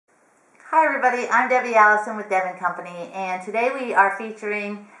Hi everybody, I'm Debbie Allison with Deb & Company, and today we are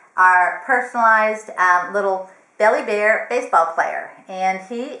featuring our personalized little belly bear baseball player. And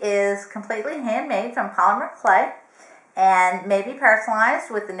he is completely handmade from polymer clay and may be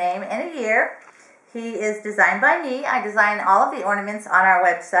personalized with the name and a year. He is designed by me. I design all of the ornaments on our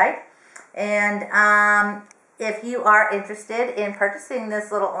website. And if you are interested in purchasing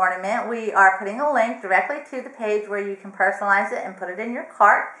this little ornament, we are putting a link directly to the page where you can personalize it and put it in your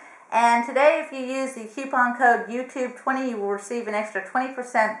cart. And today, if you use the coupon code YouTube20, you will receive an extra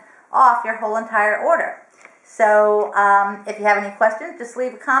 20% off your whole entire order. So if you have any questions, just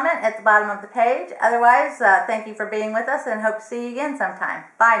leave a comment at the bottom of the page. Otherwise, thank you for being with us and hope to see you again sometime.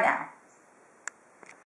 Bye now.